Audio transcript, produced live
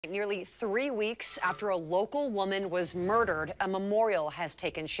Nearly 3 weeks after a local woman was murdered, a memorial has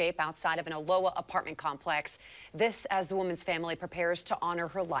taken shape outside of an Aloha apartment complex. This as the woman's family prepares to honor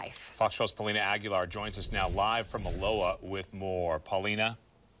her life. Fox 12's Paulina Aguilar joins us now live from Aloha with more. Paulina?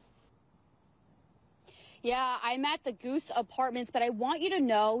 Yeah, I'm at the Goose Apartments, but I want you to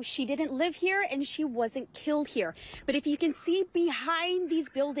know she didn't live here and she wasn't killed here. But if you can see behind these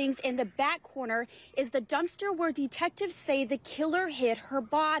buildings in the back corner is the dumpster where detectives say the killer hid her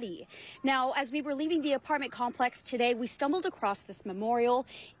body. Now, as we were leaving the apartment complex today, we stumbled across this memorial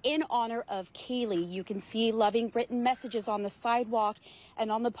in honor of Kaylee. You can see loving written messages on the sidewalk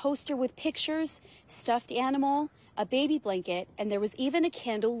and on the poster with pictures, stuffed animal, a baby blanket, and there was even a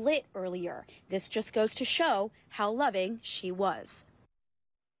candle lit earlier. This just goes to show how loving she was.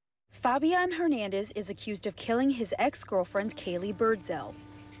 Fabian Hernandez is accused of killing his ex-girlfriend Kaylee Birdsell.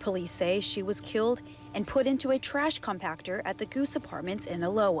 Police say she was killed and put into a trash compactor at the Goose Apartments in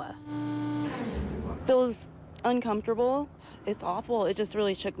Aloha. Feels uncomfortable. It's awful. It just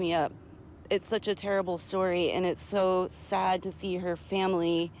really shook me up. It's such a terrible story, and it's so sad to see her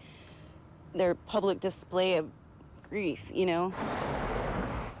family, their public display of grief, you know.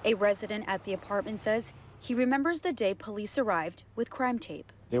 A resident at the apartment says he remembers the day police arrived with crime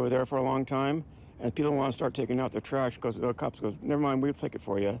tape. They were there for a long time, and people want to start taking out their trash because the cops goes, never mind, we'll take it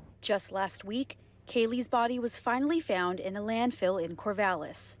for you. Just last week, Kaylee's body was finally found in a landfill in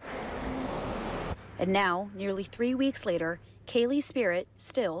Corvallis. And now, nearly 3 weeks later, Kaylee's spirit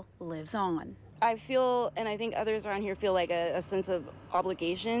still lives on. I feel, and I think others around here feel like a sense of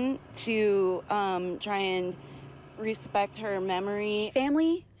obligation to try and respect her memory.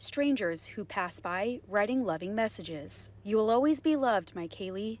 Family, strangers who pass by writing loving messages. You will always be loved, my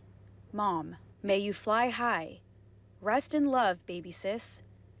Kaylee. Mom, may you fly high. Rest in love, baby sis.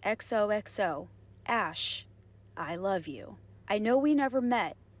 XOXO. Ash, I love you. I know we never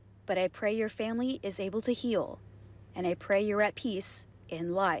met, but I pray your family is able to heal. And I pray you're at peace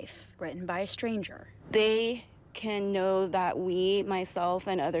in life. Written by a stranger. They can know that we, myself,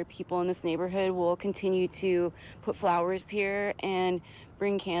 and other people in this neighborhood will continue to put flowers here and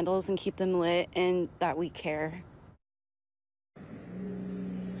bring candles and keep them lit, and that we care.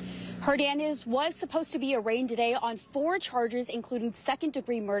 Hernandez was supposed to be arraigned today on 4 charges, including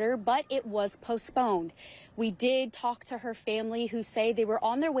second-degree murder, but it was postponed. We did talk to her family, who say they were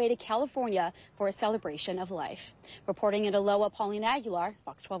on their way to California for a celebration of life. Reporting in Aloha, Paulina Aguilar,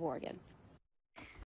 Fox 12 Oregon.